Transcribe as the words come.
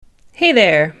Hey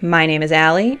there, my name is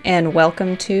Alli, and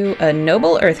welcome to A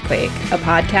Noble Earthquake, a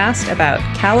podcast about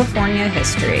California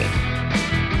history.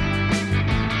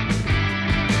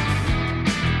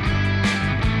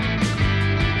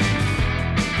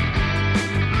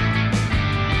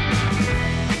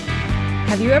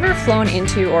 Have you ever flown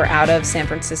into or out of San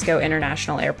Francisco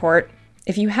International Airport?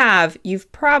 If you have,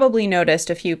 you've probably noticed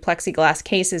a few plexiglass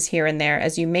cases here and there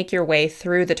as you make your way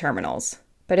through the terminals.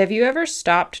 But have you ever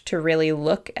stopped to really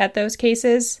look at those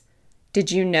cases?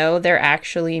 Did you know they're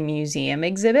actually museum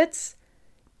exhibits?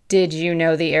 Did you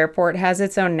know the airport has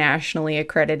its own nationally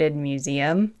accredited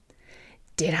museum?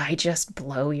 Did I just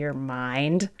blow your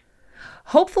mind?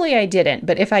 Hopefully I didn't,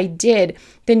 but if I did,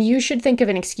 then you should think of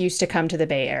an excuse to come to the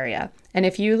Bay Area. And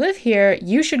if you live here,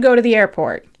 you should go to the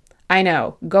airport. I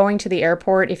know, going to the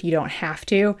airport if you don't have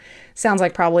to sounds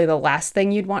like probably the last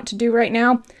thing you'd want to do right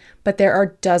now, but there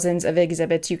are dozens of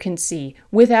exhibits you can see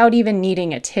without even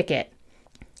needing a ticket.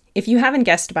 If you haven't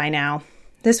guessed by now,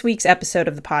 this week's episode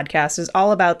of the podcast is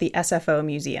all about the SFO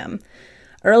Museum.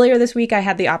 Earlier this week, I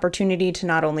had the opportunity to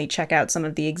not only check out some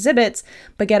of the exhibits,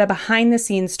 but get a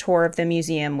behind-the-scenes tour of the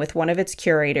museum with one of its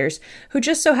curators, who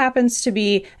just so happens to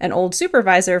be an old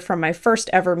supervisor from my first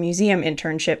ever museum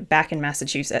internship back in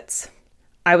Massachusetts.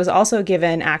 I was also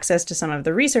given access to some of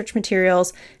the research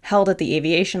materials held at the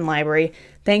Aviation Library,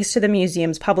 thanks to the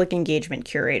museum's public engagement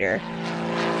curator.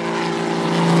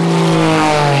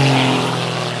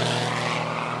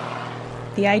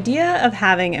 The idea of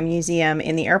having a museum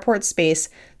in the airport space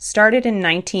started in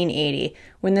 1980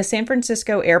 when the San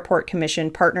Francisco Airport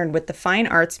Commission partnered with the Fine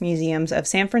Arts Museums of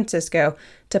San Francisco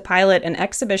to pilot an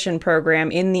exhibition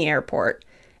program in the airport.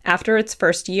 After its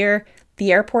first year,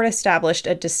 the airport established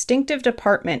a distinctive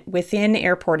department within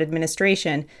airport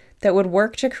administration that would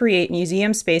work to create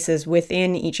museum spaces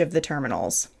within each of the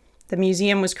terminals. The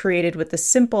museum was created with the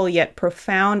simple yet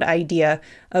profound idea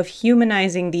of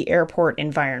humanizing the airport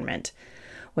environment,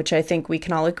 which I think we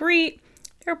can all agree,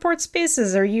 airport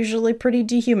spaces are usually pretty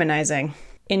dehumanizing.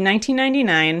 In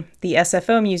 1999, the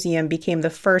SFO Museum became the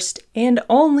first and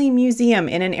only museum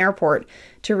in an airport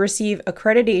to receive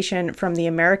accreditation from the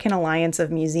American Alliance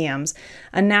of Museums,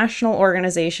 a national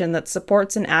organization that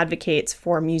supports and advocates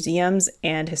for museums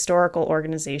and historical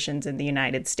organizations in the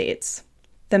United States.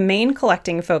 The main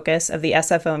collecting focus of the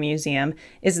SFO Museum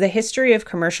is the history of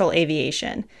commercial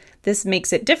aviation. This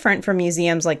makes it different from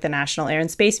museums like the National Air and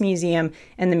Space Museum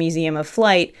and the Museum of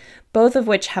Flight, both of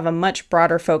which have a much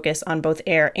broader focus on both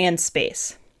air and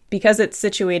space. Because it's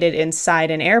situated inside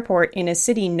an airport in a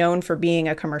city known for being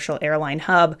a commercial airline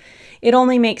hub, it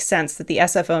only makes sense that the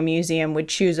SFO Museum would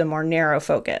choose a more narrow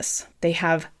focus. They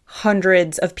have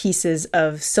hundreds of pieces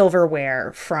of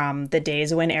silverware from the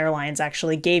days when airlines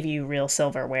actually gave you real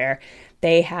silverware.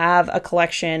 They have a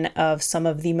collection of some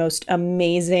of the most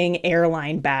amazing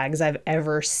airline bags I've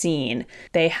ever seen.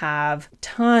 They have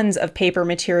tons of paper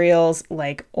materials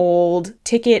like old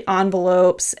ticket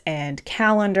envelopes and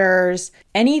calendars.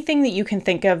 Anything that you can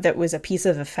think of that was a piece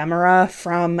of ephemera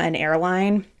from an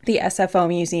airline, the SFO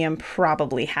Museum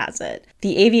probably has it.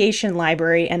 The Aviation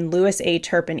Library and Louis A.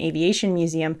 Turpin Aviation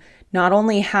Museum not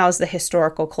only house the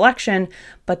historical collection,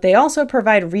 but they also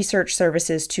provide research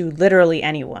services to literally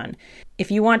anyone.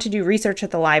 If you want to do research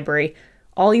at the library,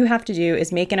 all you have to do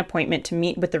is make an appointment to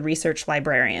meet with the research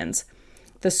librarians.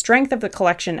 The strength of the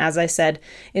collection, as I said,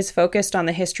 is focused on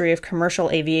the history of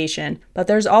commercial aviation, but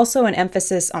there's also an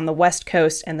emphasis on the West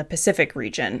Coast and the Pacific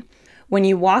region. When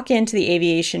you walk into the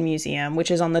Aviation Museum, which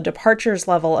is on the departures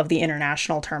level of the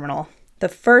international terminal, the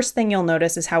first thing you'll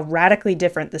notice is how radically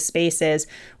different the space is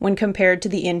when compared to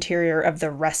the interior of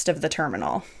the rest of the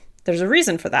terminal. There's a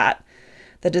reason for that.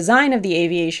 The design of the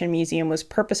Aviation Museum was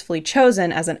purposefully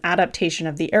chosen as an adaptation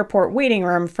of the airport waiting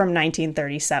room from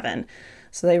 1937.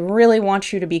 So they really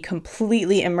want you to be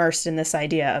completely immersed in this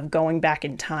idea of going back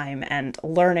in time and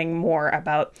learning more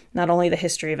about not only the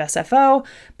history of SFO,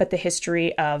 but the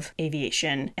history of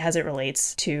aviation as it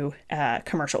relates to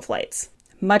commercial flights.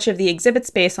 Much of the exhibit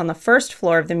space on the first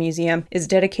floor of the museum is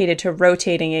dedicated to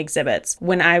rotating exhibits.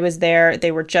 When I was there,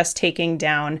 they were just taking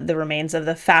down the remains of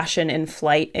the Fashion in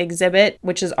Flight exhibit,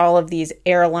 which is all of these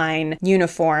airline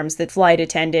uniforms that flight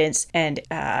attendants and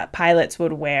pilots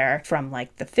would wear from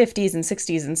like the 50s and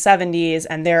 60s and 70s.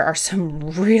 And there are some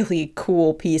really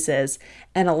cool pieces.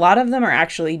 And a lot of them are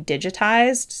actually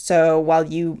digitized. So while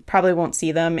you probably won't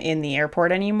see them in the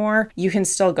airport anymore, you can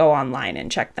still go online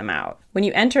and check them out. When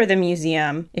you enter the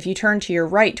museum, if you turn to your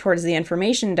right towards the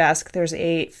information desk, there's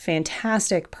a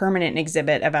fantastic permanent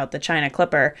exhibit about the China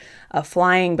Clipper, a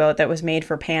flying boat that was made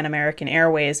for Pan American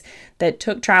Airways that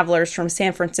took travelers from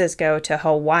San Francisco to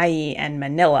Hawaii and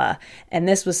Manila. And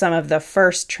this was some of the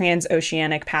first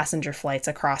transoceanic passenger flights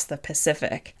across the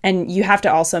Pacific. And you have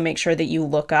to also make sure that you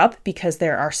look up because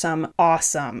there are some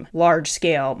awesome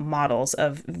large-scale models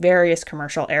of various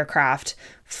commercial aircraft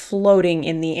floating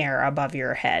in the air above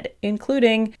your head,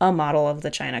 including a model of the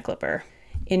China Clipper.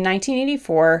 In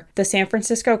 1984, the San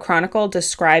Francisco Chronicle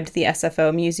described the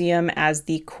SFO Museum as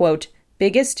the, quote,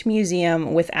 biggest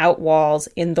museum without walls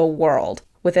in the world,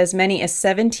 with as many as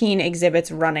 17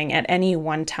 exhibits running at any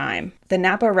one time. The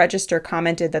Napa Register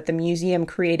commented that the museum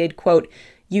created, quote,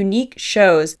 unique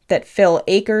shows that fill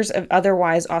acres of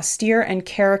otherwise austere and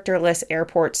characterless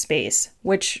airport space,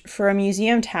 which for a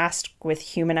museum tasked with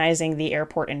humanizing the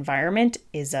airport environment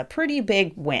is a pretty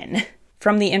big win.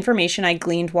 From the information I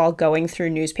gleaned while going through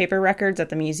newspaper records at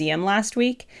the museum last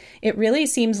week, it really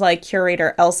seems like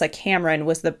curator Elsa Cameron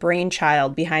was the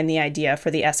brainchild behind the idea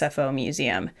for the SFO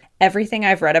Museum. Everything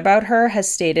I've read about her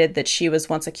has stated that she was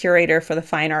once a curator for the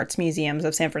Fine Arts Museums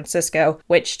of San Francisco,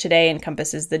 which today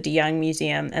encompasses the De Young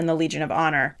Museum and the Legion of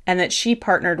Honor, and that she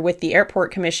partnered with the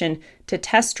Airport Commission to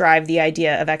test drive the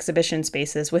idea of exhibition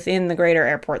spaces within the greater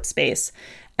airport space.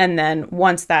 And then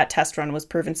once that test run was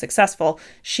proven successful,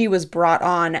 she was brought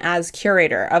on as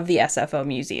curator of the SFO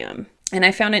Museum. And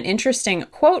I found an interesting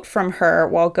quote from her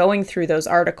while going through those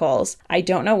articles. I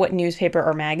don't know what newspaper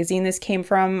or magazine this came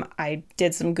from. I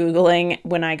did some Googling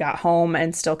when I got home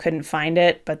and still couldn't find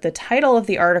it, but the title of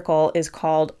the article is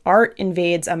called Art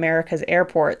Invades America's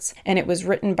Airports, and it was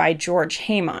written by George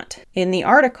Haymont. In the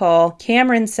article,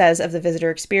 Cameron says of the visitor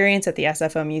experience at the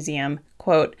SFO Museum,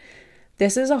 quote,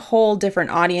 this is a whole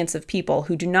different audience of people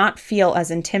who do not feel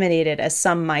as intimidated as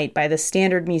some might by the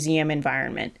standard museum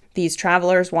environment. These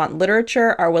travelers want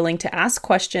literature, are willing to ask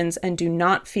questions, and do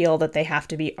not feel that they have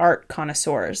to be art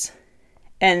connoisseurs.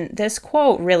 And this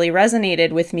quote really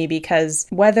resonated with me because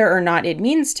whether or not it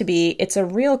means to be, it's a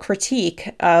real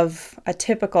critique of a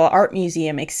typical art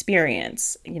museum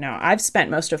experience. You know, I've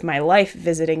spent most of my life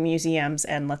visiting museums,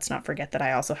 and let's not forget that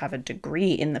I also have a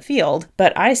degree in the field,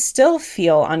 but I still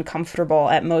feel uncomfortable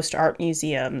at most art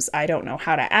museums. I don't know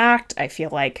how to act. I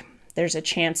feel like there's a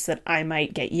chance that I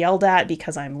might get yelled at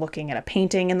because I'm looking at a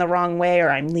painting in the wrong way or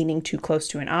I'm leaning too close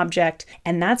to an object.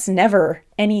 And that's never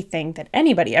anything that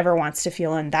anybody ever wants to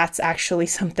feel. And that's actually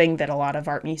something that a lot of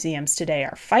art museums today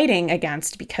are fighting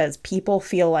against because people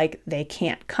feel like they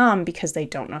can't come because they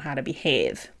don't know how to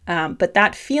behave. But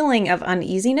that feeling of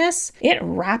uneasiness, it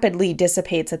rapidly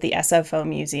dissipates at the SFO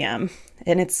Museum.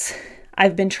 And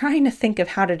I've been trying to think of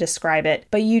how to describe it,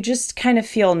 but you just kind of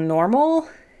feel normal.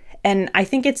 And I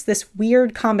think it's this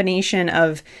weird combination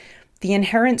of the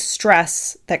inherent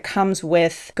stress that comes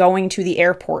with going to the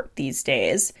airport these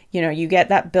days. You know, you get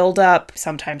that buildup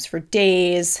sometimes for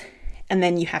days, and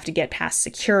then you have to get past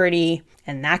security,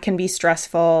 and that can be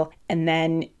stressful. And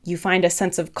then you find a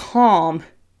sense of calm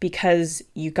because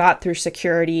you got through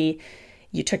security,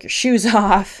 you took your shoes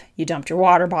off, you dumped your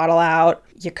water bottle out,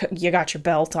 you got your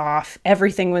belt off,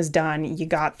 everything was done, you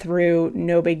got through,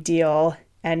 no big deal.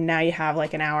 And now you have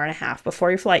like an hour and a half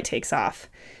before your flight takes off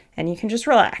and you can just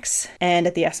relax. And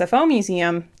at the SFO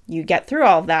Museum, you get through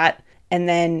all of that and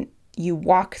then you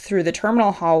walk through the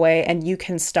terminal hallway and you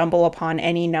can stumble upon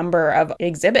any number of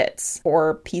exhibits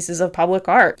or pieces of public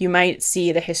art. You might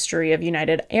see the history of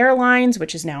United Airlines,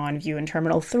 which is now on view in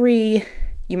Terminal 3.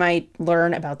 You might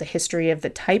learn about the history of the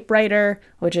typewriter,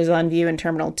 which is on view in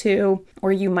Terminal 2,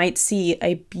 or you might see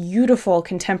a beautiful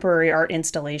contemporary art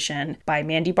installation by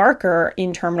Mandy Barker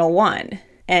in Terminal 1.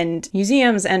 And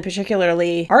museums, and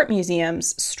particularly art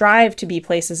museums, strive to be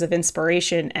places of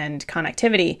inspiration and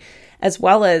connectivity, as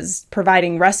well as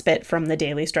providing respite from the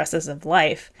daily stresses of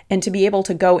life. And to be able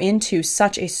to go into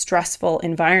such a stressful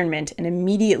environment and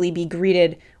immediately be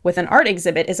greeted with an art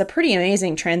exhibit is a pretty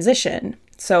amazing transition.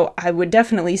 So I would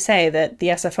definitely say that the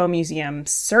SFO Museum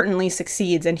certainly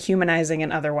succeeds in humanizing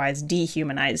an otherwise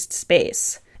dehumanized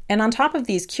space. And on top of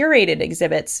these curated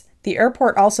exhibits, the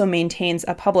airport also maintains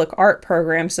a public art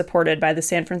program supported by the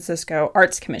San Francisco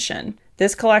Arts Commission.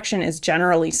 This collection is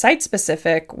generally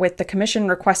site-specific, with the commission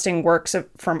requesting works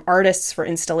from artists for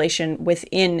installation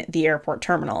within the airport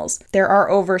terminals. There are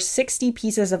over 60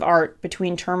 pieces of art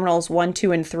between terminals 1,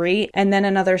 2, and 3, and then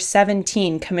another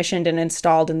 17 commissioned and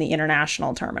installed in the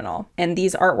international terminal. And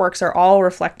these artworks are all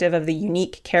reflective of the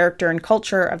unique character and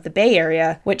culture of the Bay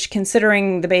Area, which,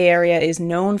 considering the Bay Area is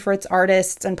known for its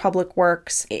artists and public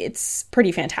works, it's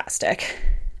pretty fantastic.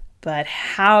 But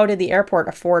how did the airport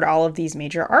afford all of these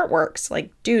major artworks?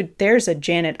 Like, dude, there's a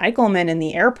Janet Eichelman in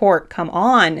the airport. Come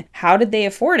on. How did they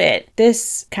afford it?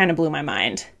 This kind of blew my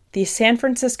mind. The San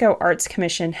Francisco Arts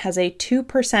Commission has a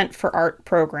 2% for art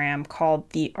program called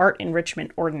the Art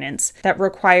Enrichment Ordinance that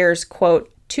requires,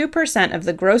 quote, 2% of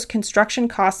the gross construction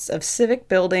costs of civic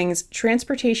buildings,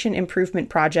 transportation improvement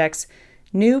projects,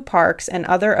 new parks, and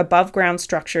other above-ground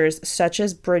structures, such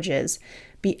as bridges,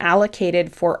 be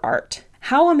allocated for art.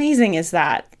 How amazing is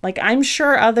that? Like, I'm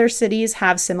sure other cities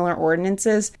have similar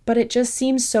ordinances, but it just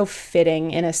seems so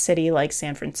fitting in a city like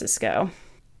San Francisco.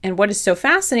 And what is so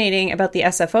fascinating about the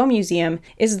SFO Museum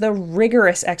is the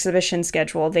rigorous exhibition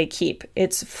schedule they keep.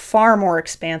 It's far more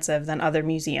expansive than other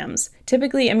museums.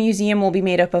 Typically, a museum will be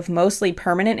made up of mostly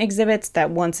permanent exhibits that,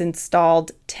 once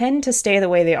installed, tend to stay the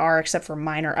way they are except for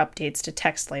minor updates to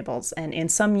text labels. And in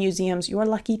some museums, you are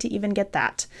lucky to even get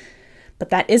that. But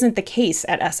that isn't the case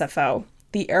at SFO.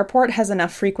 The airport has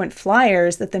enough frequent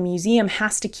flyers that the museum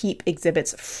has to keep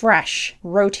exhibits fresh,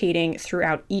 rotating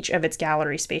throughout each of its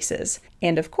gallery spaces.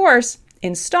 And of course,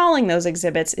 installing those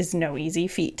exhibits is no easy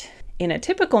feat. In a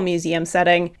typical museum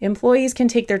setting, employees can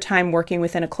take their time working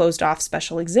within a closed-off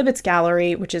special exhibits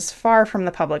gallery, which is far from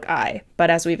the public eye. But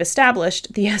as we've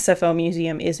established, the SFO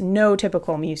Museum is no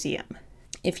typical museum.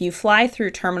 If you fly through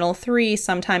Terminal 3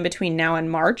 sometime between now and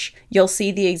March, you'll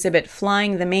see the exhibit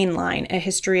Flying the Main Line, A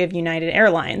History of United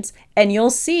Airlines, and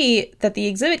you'll see that the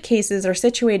exhibit cases are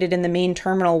situated in the main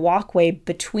terminal walkway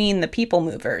between the people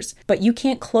movers. But you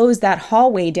can't close that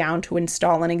hallway down to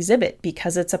install an exhibit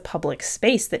because it's a public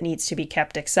space that needs to be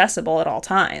kept accessible at all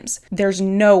times. There's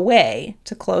no way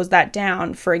to close that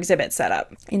down for exhibit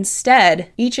setup.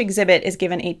 Instead, each exhibit is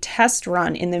given a test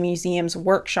run in the museum's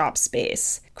workshop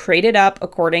space, crated up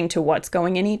according to what's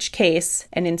going in each case,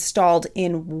 and installed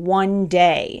in one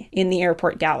day in the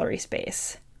airport gallery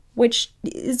space. Which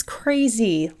is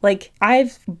crazy. Like,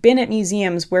 I've been at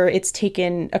museums where it's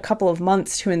taken a couple of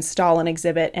months to install an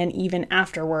exhibit, and even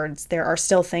afterwards, there are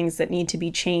still things that need to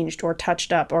be changed or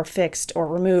touched up or fixed or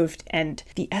removed, and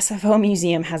the SFO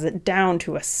Museum has it down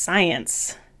to a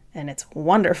science, and it's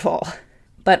wonderful.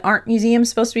 But aren't museums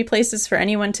supposed to be places for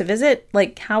anyone to visit?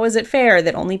 Like, how is it fair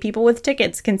that only people with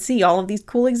tickets can see all of these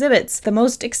cool exhibits? The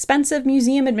most expensive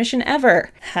museum admission ever.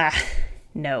 Ha,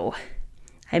 no.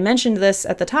 I mentioned this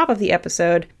at the top of the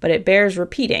episode, but it bears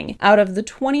repeating. Out of the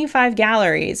 25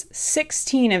 galleries,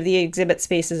 16 of the exhibit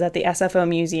spaces at the SFO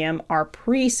Museum are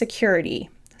pre-security,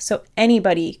 so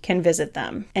anybody can visit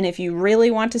them. And if you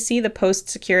really want to see the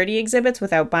post-security exhibits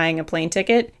without buying a plane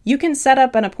ticket, you can set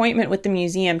up an appointment with the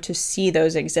museum to see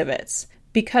those exhibits.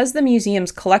 Because the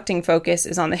museum's collecting focus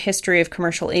is on the history of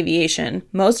commercial aviation,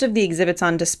 most of the exhibits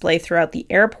on display throughout the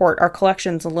airport are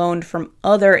collections loaned from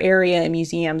other area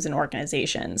museums and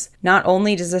organizations. Not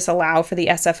only does this allow for the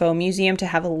SFO Museum to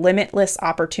have limitless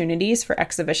opportunities for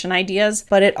exhibition ideas,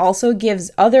 but it also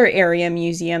gives other area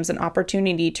museums an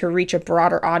opportunity to reach a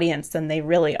broader audience than they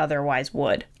really otherwise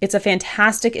would. It's a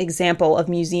fantastic example of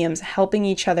museums helping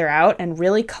each other out and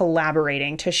really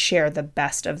collaborating to share the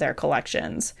best of their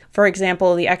collections. For example,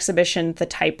 the exhibition The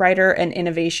Typewriter and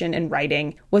Innovation in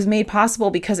Writing was made possible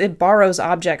because it borrows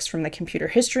objects from the Computer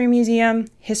History Museum,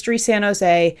 History San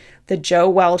Jose, the Joe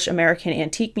Welch American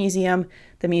Antique Museum,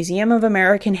 the Museum of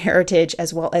American Heritage,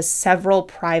 as well as several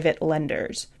private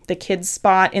lenders. The kids'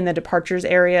 spot in the departures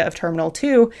area of Terminal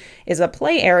 2 is a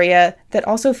play area that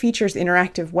also features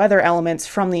interactive weather elements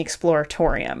from the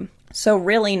Exploratorium. So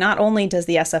really, not only does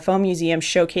the SFO Museum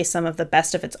showcase some of the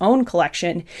best of its own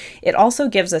collection, it also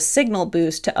gives a signal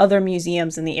boost to other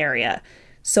museums in the area.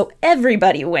 So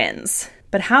everybody wins.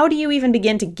 But how do you even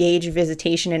begin to gauge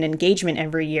visitation and engagement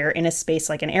every year in a space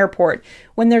like an airport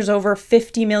when there's over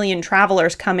 50 million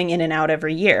travelers coming in and out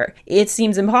every year? It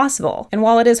seems impossible. And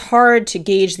while it is hard to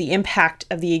gauge the impact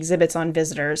of the exhibits on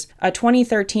visitors, a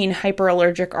 2013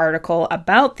 Hyperallergic article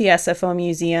about the SFO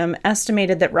Museum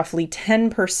estimated that roughly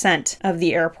 10% of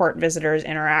the airport visitors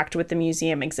interact with the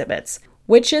museum exhibits,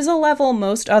 which is a level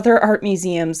most other art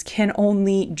museums can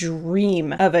only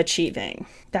dream of achieving.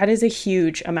 That is a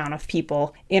huge amount of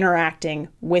people interacting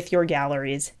with your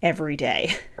galleries every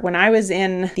day. When I was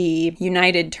in the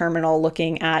United Terminal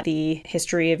looking at the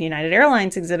History of United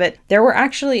Airlines exhibit, there were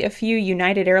actually a few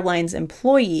United Airlines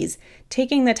employees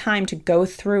taking the time to go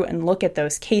through and look at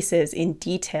those cases in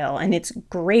detail. And it's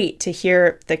great to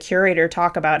hear the curator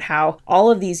talk about how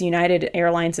all of these United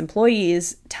Airlines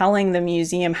employees telling the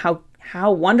museum how how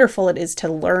wonderful it is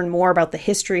to learn more about the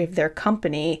history of their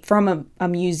company from a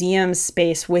museum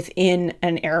space within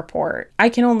an airport. I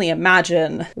can only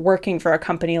imagine working for a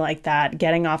company like that,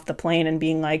 getting off the plane and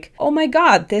being like, oh my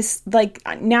God, this, like,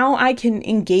 now I can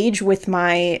engage with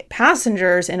my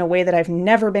passengers in a way that I've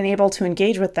never been able to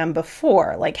engage with them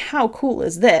before. Like, how cool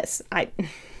is this? I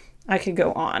could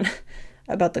go on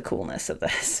about the coolness of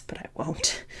this, but I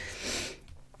won't.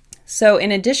 So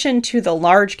in addition to the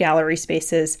large gallery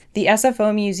spaces, the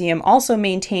SFO Museum also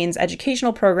maintains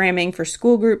educational programming for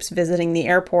school groups visiting the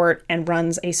airport and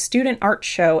runs a student art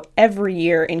show every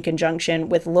year in conjunction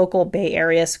with local Bay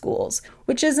Area schools,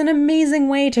 which is an amazing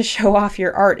way to show off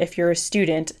your art if you're a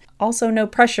student. Also, no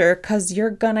pressure, because you're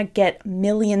gonna get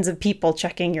millions of people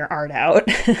checking your art out.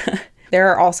 There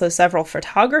are also several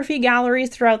photography galleries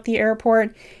throughout the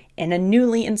airport, and a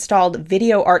newly installed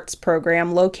video arts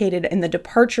program located in the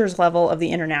departures level of the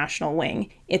international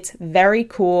wing. It's very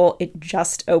cool. It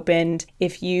just opened.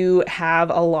 If you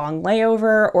have a long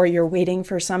layover or you're waiting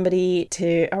for somebody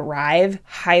to arrive,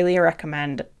 highly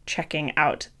recommend checking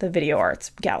out the video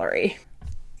arts gallery.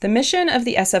 The mission of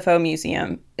the SFO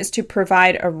Museum is to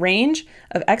provide a range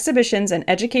of exhibitions and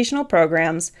educational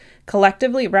programs,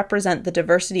 collectively represent the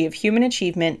diversity of human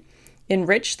achievement,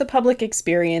 enrich the public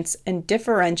experience, and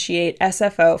differentiate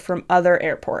SFO from other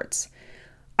airports.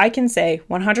 I can say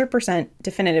 100%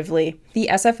 definitively, the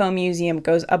SFO Museum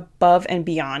goes above and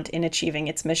beyond in achieving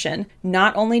its mission.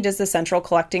 Not only does the central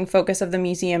collecting focus of the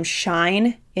museum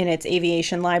shine in its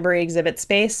aviation library exhibit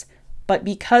space, but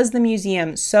because the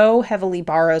museum so heavily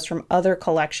borrows from other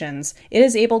collections, it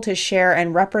is able to share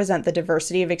and represent the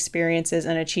diversity of experiences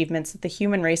and achievements that the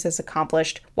human race has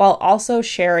accomplished, while also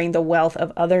sharing the wealth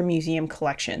of other museum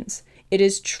collections. It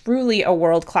is truly a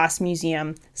world-class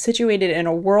museum situated in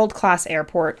a world-class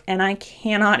airport, and I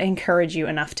cannot encourage you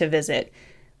enough to visit.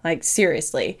 Like,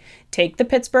 seriously, take the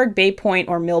Pittsburgh Bay Point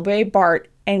or Mill Bay BART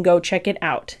and go check it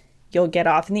out. You'll get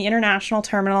off in the international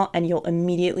terminal and you'll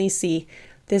immediately see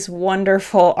this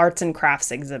wonderful arts and crafts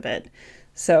exhibit.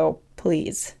 So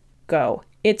please go.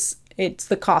 It's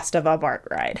the cost of a BART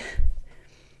ride.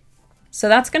 So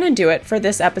that's going to do it for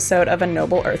this episode of A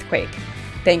Noble Earthquake.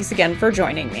 Thanks again for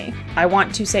joining me. I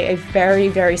want to say a very,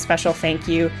 very special thank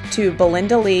you to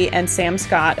Belinda Li and Sam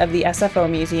Scott of the SFO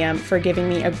Museum for giving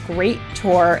me a great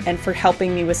tour and for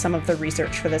helping me with some of the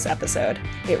research for this episode.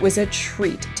 It was a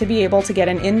treat to be able to get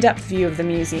an in-depth view of the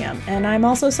museum, and I'm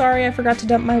also sorry I forgot to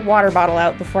dump my water bottle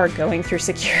out before going through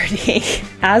security.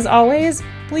 As always,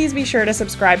 please be sure to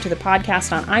subscribe to the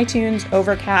podcast on iTunes,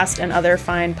 Overcast, and other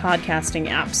fine podcasting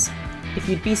apps. If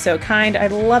you'd be so kind,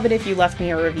 I'd love it if you left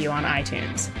me a review on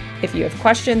iTunes. If you have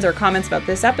questions or comments about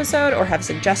this episode or have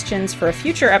suggestions for a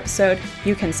future episode,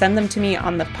 you can send them to me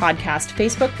on the podcast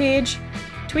Facebook page,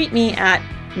 tweet me at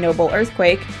Noble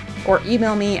Earthquake, or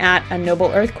email me at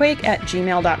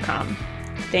anobleearthquake@gmail.com.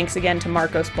 Thanks again to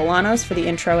Marcos Bolanos for the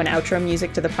intro and outro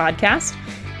music to the podcast,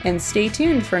 and stay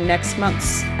tuned for next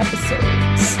month's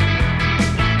episodes.